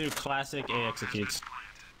 They just do classic A executes.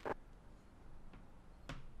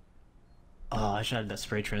 Oh, I should have that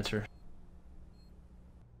spray transfer.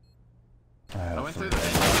 I went through the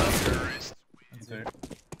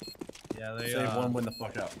Yeah, they Save one, win the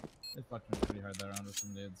fuck out. They fucked me pretty hard that round with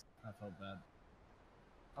some nades. I felt bad.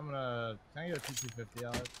 I'm gonna. Can I get a T250,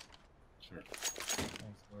 Alex? Sure.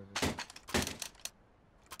 Thanks, gorgeous.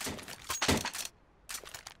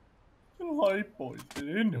 Hype, boys. Get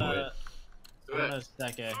into it. Do it. I'm gonna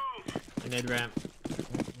stack A. Mid ramp.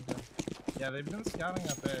 Yeah, they've been scouting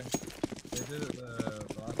up there. They did it the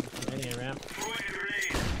last time. Hitting A ramp.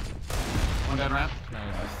 One dead ramp. Nice.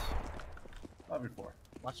 Not before.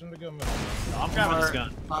 Watch them to go mid. No, I'm grabbing this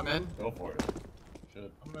gun. Top mid. Go for it.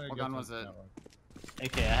 Should. I'm gonna What go gun to was the it? network.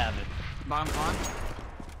 AK, I have it. Bottom con.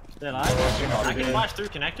 Stay alive. I can flash through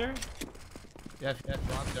connector. Yeah, if you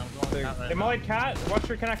want to, I'm going cat right Hey, now. Molly Cat, watch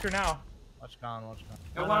your connector now. Watch con, watch con.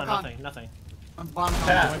 Yo, No, bottom con. nothing. I'm bottom con.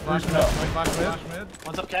 Cat. Wait, flash mid. Wait, flash mid.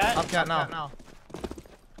 One's up cat. Up cat now.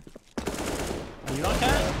 Are you on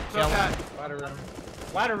cat? Still cat. Ladder room.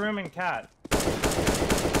 Ladder room and Cat.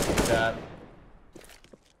 That.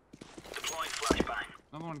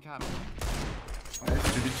 Another one cat. Nice.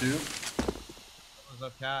 2v2.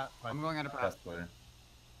 What's up, cat? I'm going under pass. Best player.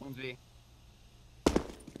 One's B.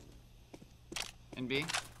 In B.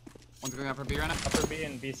 One's going upper B right now. Upper B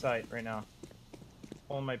and B site right now.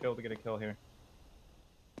 One might be able to get a kill here.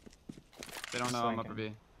 They don't know I'm upper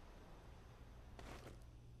B.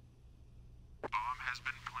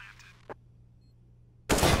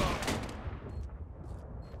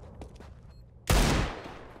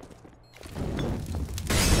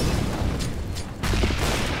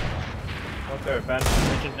 Up there, Ben.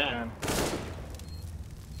 Mention that.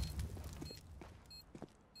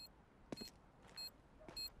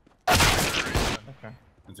 Okay.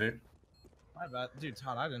 That's it. My bad. Dude,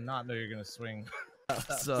 Todd, I did not know you were gonna swing.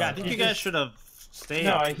 Yeah, I think you guys should have stayed.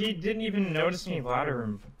 No, he didn't even notice me ladder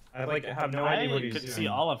room. I like have no idea what I he's could doing. see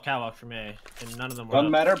all of catwalk from A, and none of them were Doesn't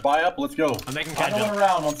up. matter. Buy up. Let's go. I'm making cat Final jump.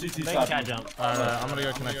 round on CT I'm making side. cat jump. I'm gonna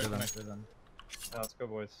go connector then. Yeah, let's go,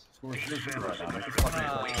 boys. Score 0-0 right now. Make this fucking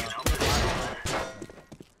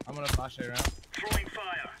I'm gonna flash A around.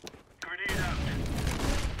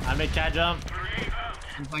 I made cat jump.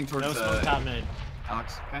 I'm playing towards No smoke top mid.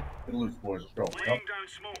 Alex. Okay. Get loose, boys. Let's go. Yep.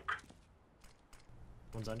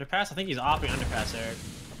 One's underpass. I think he's offing underpass, Eric.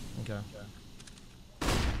 Okay.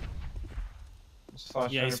 Just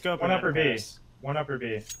flash Yeah, he's under- scoping One upper B. underpass. One upper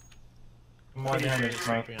B. Come I on, think he's damage,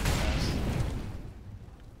 smoke. scoping underpass.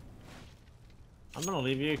 I'm gonna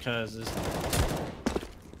leave you because this.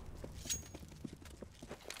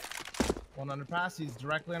 One underpass. He's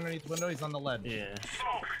directly underneath window. He's on the ledge. Yeah.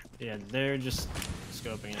 Yeah, they're just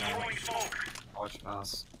scoping it out. Watch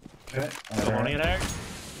pass. Okay. Still holding it, Eric?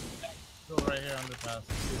 Still right here underpass.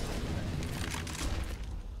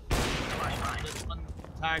 One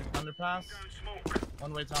tag underpass.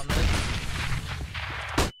 One way top mid.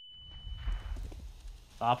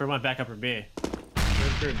 The upper went back upper B. Good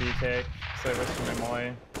for a B take. So this from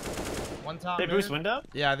Emily. One top They mid. boost window?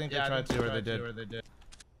 Yeah, I think they tried to, or they did.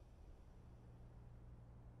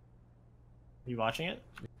 You watching it?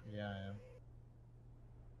 Yeah, I am.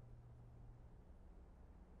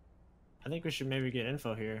 I think we should maybe get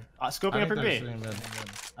info here. I Scoping think upper they're B. sitting mid.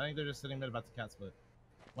 I think they're just sitting mid about the cat split.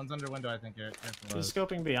 One's under window, I think. Eric. Who's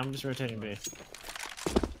scoping B? I'm just rotating B.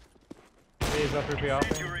 B is upper B off.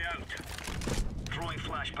 Flash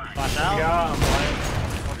out. Yeah, I'm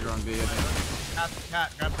blind. You're on B, I think.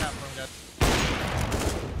 Cat, grab cat from guys.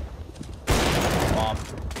 Bomb.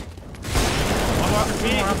 One more upper B.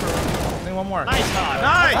 I think one more. Nice, Todd.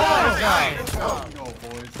 Nice! Let's go,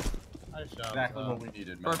 boys. Nice job. Exactly what we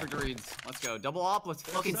needed, man. Perfect reads. Let's go. Double up. Let's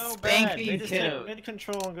fucking So spank bad. They these just kids. take mid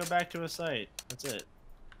control and go back to a site. That's it.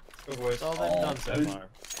 Let's go, boys. That's all they've done so dude. far.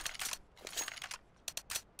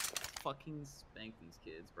 Fucking spank these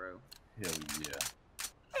kids, bro. Hell yeah.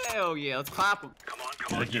 Hell yeah. Let's clap them.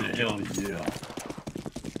 Hell yeah. Hell yeah.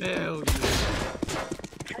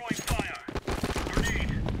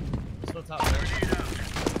 Still top mid.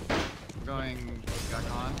 We're going back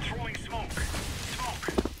on.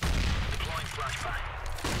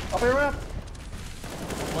 Up here, rep.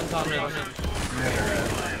 One top mid.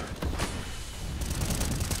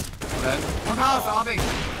 Okay. One palace hopping.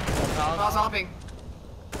 Palace hopping.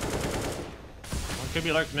 One could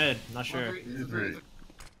be lurked mid. Not sure. Three.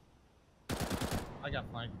 I got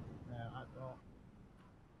flanked. Yeah,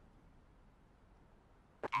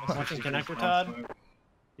 Watching connector, Todd.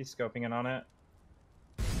 He's scoping in on it.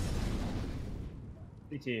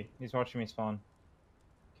 CT. He's watching me spawn.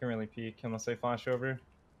 Can't really peek unless they flash over.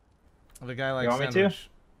 The guy like You want me to? sandwich.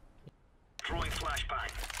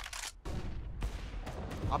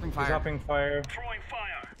 Hopping He's fire. hopping fire.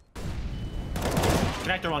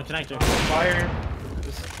 Connector one. Connector. Fire.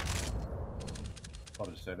 I'll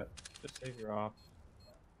just save it. Just save your off.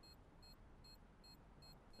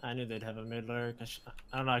 I knew they'd have a mid lurk.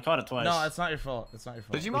 I don't know. I caught it twice. No, it's not your fault. It's not your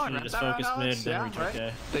fault. Did you We mind? should've just focused mid, then retake right?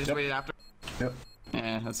 A. They just waited after. Yep.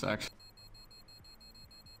 Yeah, that sucks.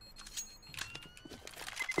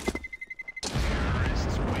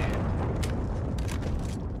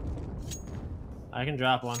 I can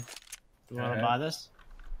drop one. You want to Okay. buy this?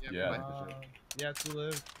 Yeah. Yeah, two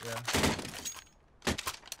live. Yeah.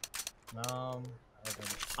 No.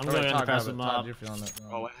 I'm going to press them up. You're feeling it.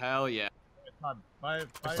 Oh, hell yeah. Todd, buy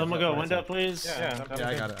Someone go window, please. Yeah, Yeah,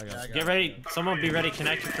 I got it. I got it. Get ready. Someone be ready.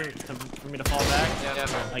 Connect for me to fall back. Yeah.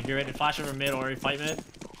 Like get ready to flash over mid or fight mid.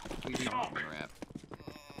 We need to wrap.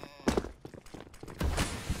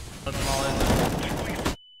 Put them all in.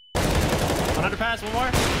 One underpass. One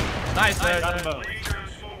more. Nice, Got them both.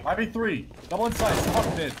 Might be three. Double inside.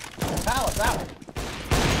 Fuck mid. Palace out.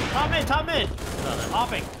 Top mid. Top mid.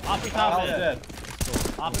 Hopping. Hopping top Palace mid. dead.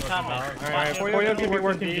 Hopping top mid. Alright, Flashing Boyo over could be mid.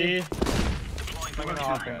 working B.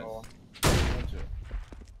 Okay.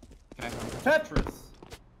 Tetris.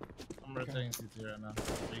 rotating CT right now.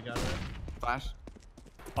 You got it? Flash.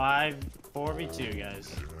 4v2,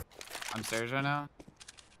 guys. I'm stairs right now.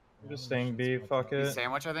 I'm just staying B. Fuck it.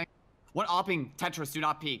 Sandwich, I think. One opping. Tetris, do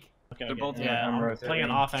not peek. Okay, They're both yeah, I'm I'm rotating. playing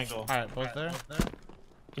an off angle. Alright, both there?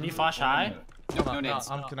 Can you flash high? Nope, no nades.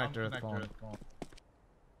 I'm connector with Paul.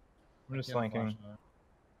 I'm just flanking.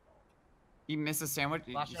 He missed a sandwich.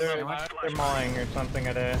 Flash They're, sandwich. they're mauling or something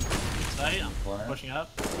at A. Side, I'm pushing up.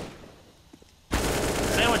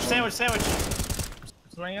 Sandwich.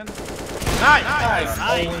 Swinging. Nice.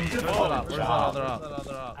 Where's that other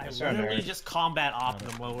op? I surrender. literally just combat op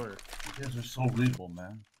them lower. You guys are so readable,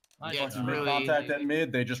 man. Yeah, it's Fucking really contact easy. at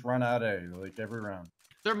mid, they just run out A like every round.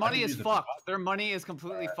 Their money I is think fucked. Their money is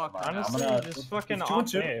completely fucked. I'm Honestly, gonna- just fucking it's 2 off and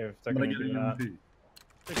 2. A if they're I'm gonna gonna get do an that. MVP.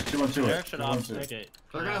 2-1-2 Eric it. should off 2-1-2. take it.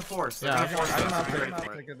 They're gonna force. They're Yeah, gonna force. I'm this. not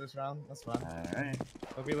take it this round. That's fine. Alright.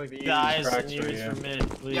 It'll be like the Guys, easiest cracks for needs you. for mid,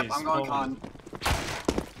 please. Yep, I'm going con.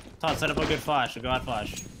 Todd, set up a good flash. Go out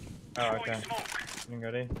flash. Oh, okay. Getting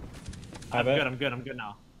ready. I'm Have it. good. I'm good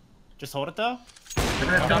now. Just hold it though.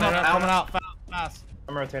 Coming out fast.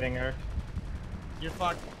 I'm rotating Eric. You're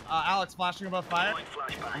fucked. Alex flashing above fire.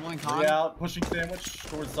 I'm going 3 con. out, pushing sandwich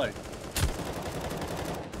towards site.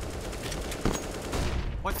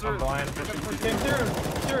 What's I'm through? blind.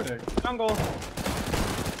 Through jungle.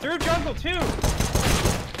 Through jungle too.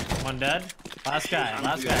 One dead. Last guy.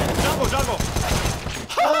 Jungle.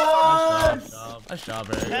 Nice job,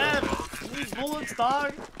 Eric. These bullets,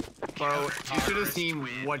 dog. Bro, you should have seen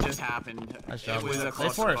what just happened. Nice It job. was a They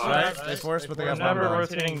close forced, call. right? They forced, but they We're got never bombed.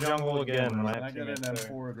 rotating jungle again. Can My I get an teammates are-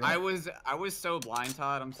 M4 I was so blind,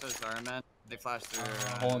 Todd. I'm so sorry, man. They flashed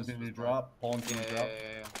through. Paul, can you drop? Paul, can you drop?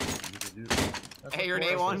 That's Hey, you're an the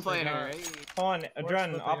force, A1 that's player. the Hey. Hold on, Force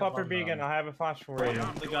adreN, with up the upper bomb B again. down. I have a flash for you.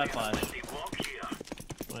 The god flash.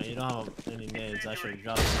 Wait, you don't have any nades. I should have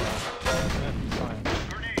dropped the flash. It's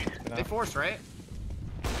fine. They forced, right?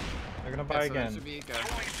 They're gonna Yeah, buy so that again. should be go.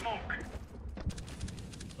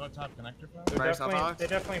 Go top connector for They're Fire stop, Alex?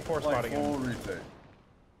 definitely force spot Like again. full retake.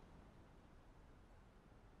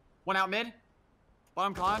 One out mid.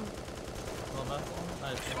 Bottom con.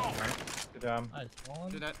 Nice. Good job. Nice.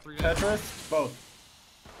 Do that. 3 dead. Tetris, both.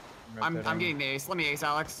 I'm rotating. getting the ace. Let me ace,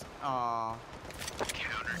 Alex. Aw.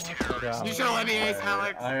 Good job. You should have let me ace,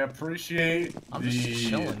 Alex. I appreciate I'm the just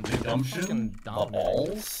chilling, dude. I'm gumption, fucking the dominating.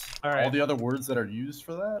 balls, All right. all the other words that are used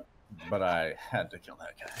for that, but I had to kill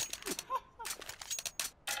that guy.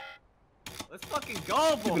 Let's fucking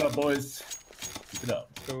go, Keep it boy. up, boys. Keep it up.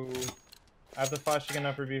 So, I have the flash again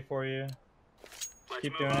upper B for you.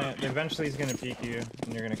 Keep doing it. Eventually he's gonna peek you,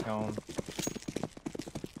 and you're gonna kill him.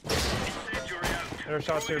 There are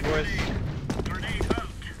shots here, boys.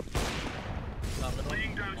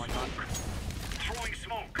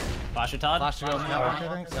 Flash it, Todd. Flash to go connector,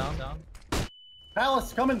 I think. Down.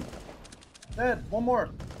 Palace, coming. Dead. One more.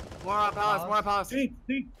 More out palace. More out palace. Team.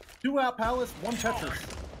 2 out Palace, 1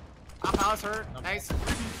 Tetris. Out palace hurt. Nice.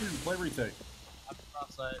 3v2, play retake.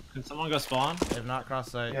 Cross site. Can someone go spawn? They have not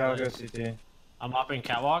cross site. Yeah, I'll go CT. I'm mopping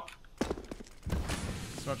catwalk.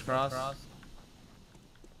 Switch cross.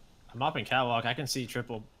 I'm mopping catwalk. I can see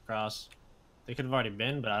triple cross. They could have already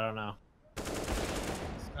been, but I don't know.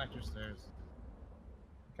 Connector stairs.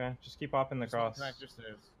 Okay, just keep popping the cross. Connector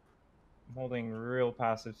stairs. I'm holding real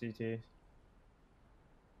passive CT. They're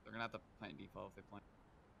gonna have to plant default if they plant.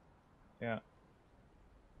 Yeah.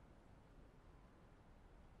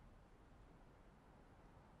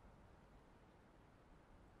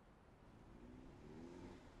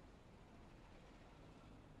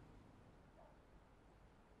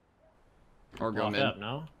 Or go Walk mid. up,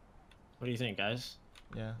 no? What do you think, guys?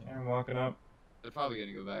 Yeah. I'm walking up. They're probably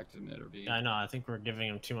gonna go back to mid or B. Yeah, I know. I think we're giving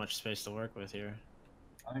them too much space to work with here.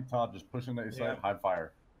 I think Todd just pushing the A side, Yeah. hide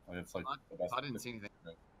fire. Like, it's like Todd- the best. I didn't see anything.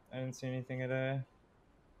 I didn't see anything today.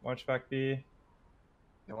 Watch back B.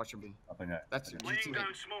 Yeah, watch your B. Nothing yet. That's your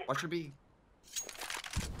teammate. Watch your B.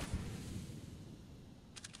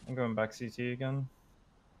 I'm going back CT again.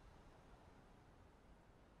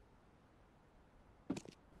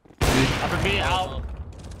 Upper B out.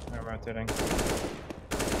 I'm rotating.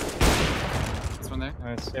 This one there.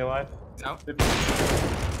 Alright, stay alive. It's out.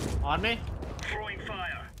 On me. Throwing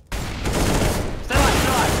fire.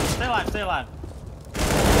 Stay alive.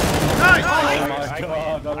 Oh my I god,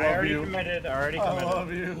 I love already you. committed. I already I committed.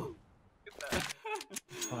 love you.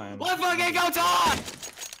 Fine. Let's fucking go, Todd!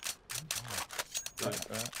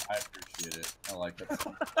 I appreciate it. I like that.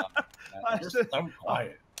 I You're just- so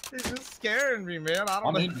quiet. He's just scaring me, man. I I'm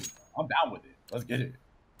don't know. in. I'm down with it. Let's get it.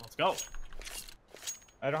 Let's go.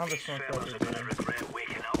 I don't have a smoke filter, dude. Regret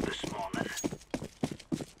waking up this morning.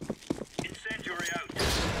 Incendiary out.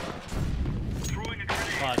 Throwing a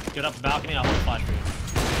grenade. But Get up the balcony, I'll hold the flash for you.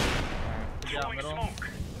 Yeah, middle.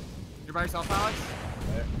 You're by yourself, Alex?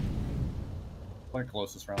 Okay. Playing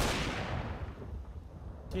closest round.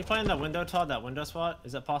 Can you play in that window, Todd? That window spot?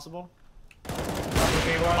 Is that possible?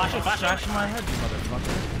 Okay, Flash it, flash Flash it. in my head, you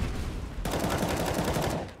motherfucker.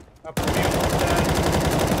 Up for me, almost dead.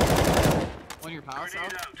 One of your palace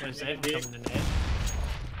out? There's safe coming in mid.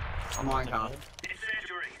 I'm on top.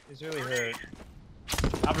 He's really hurt.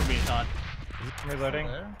 Upper B, Todd. Reloading.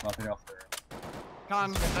 There. Nothing else there.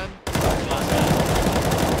 Con, dead.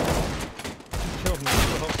 Killed me.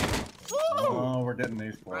 Oh, we're getting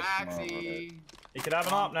these close. Braxy. He could have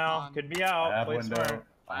an op now. Could be out. I have Play window. smart.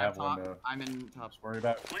 I have top. window. I'm in top. Just worry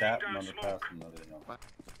about that and underpass and everything else.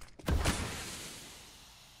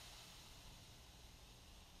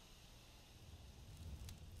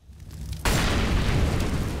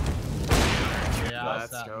 Yeah,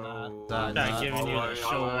 Let's that, go. I'm not giving you the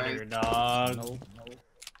shoulder, dog. Nope.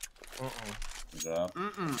 Good job.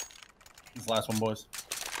 Mm-mm. This last one, boys.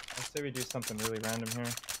 I say we do something really random here.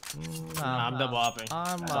 Nah, I'm double upping.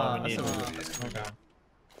 I'm That's all we need. Okay.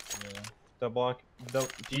 Double block.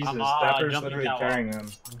 Jesus, I'm, Dapper's jumping literally catwalk. carrying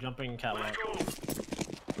them. I'm jumping catwalk.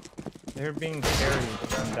 They're being carried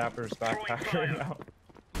from Dapper's backpack right now.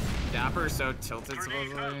 Dapper is so tilted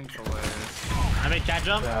supposedly. It's hilarious. I made catch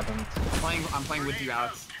jump. It happens. I'm playing with you,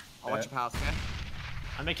 Alex. I'll watch your palace, okay?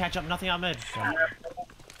 I made catch up. Nothing on mid. It's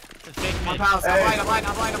fake My mid. palace. Hey. I'm blind.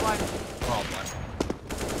 Oh, blind.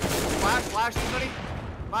 Flash, anybody?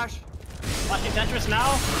 Flash. Watching Tetris now.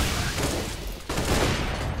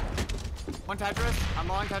 One Tetris. I'm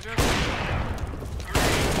long Tetris.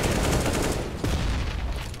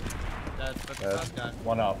 That's the Dead. last guy.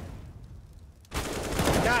 One up.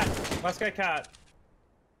 Cat! Last guy cat.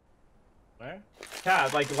 Where?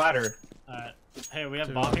 Cat, like ladder. Alright. Hey, we have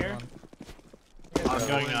Two bomb on here. one. I'm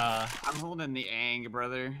going, I'm holding the ang,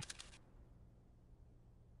 brother.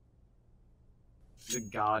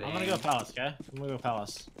 Good God, I'm gonna go palace, okay? I'm gonna go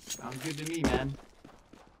palace. Sounds good to me, man.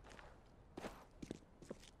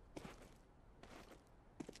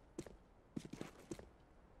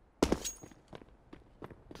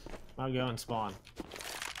 I'll go and spawn.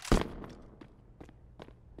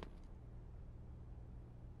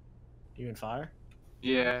 You in fire?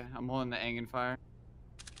 Yeah, I'm holding the ang and fire.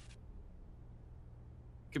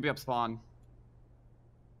 Could be up spawn.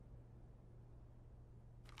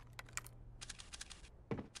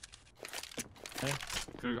 Okay.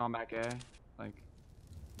 Could have gone back A. Like,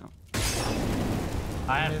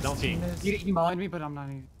 I have don't peek. he maligned me, but I'm not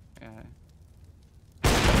even. Yeah.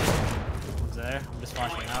 One's there. I'm just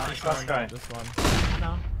flashing out. Last guy. This one.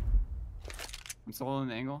 No. I'm still holding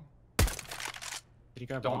the angle. Did he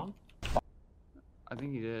grab Don't. bomb? I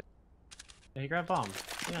think he did. Yeah, he grabbed bomb.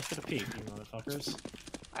 You guys should have peeked, you motherfuckers.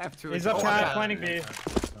 I have two. He's up Oh, cat, yeah. planning B.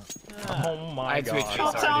 Yeah. Oh my I switched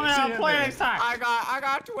god. Don't tell me how to play next time. I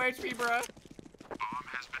got 2 HP, bro.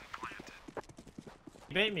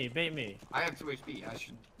 Bait me. I have 2 HP.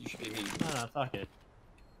 You should be me. No, fuck it.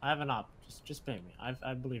 I have an op. Just bait me.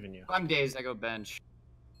 I believe in you. I'm dazed. I go bench.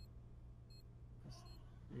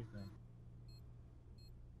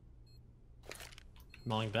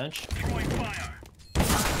 Mauling bench.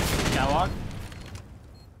 Catwalk.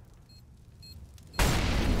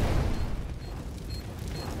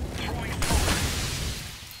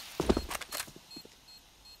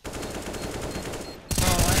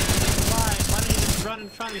 Why don't you just run in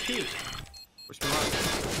front of the peak? Push me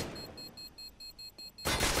up.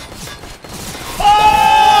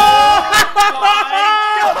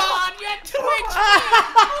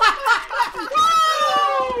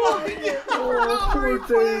 Oh, poor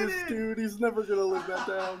Dave, dude. He's never gonna live that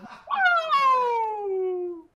down.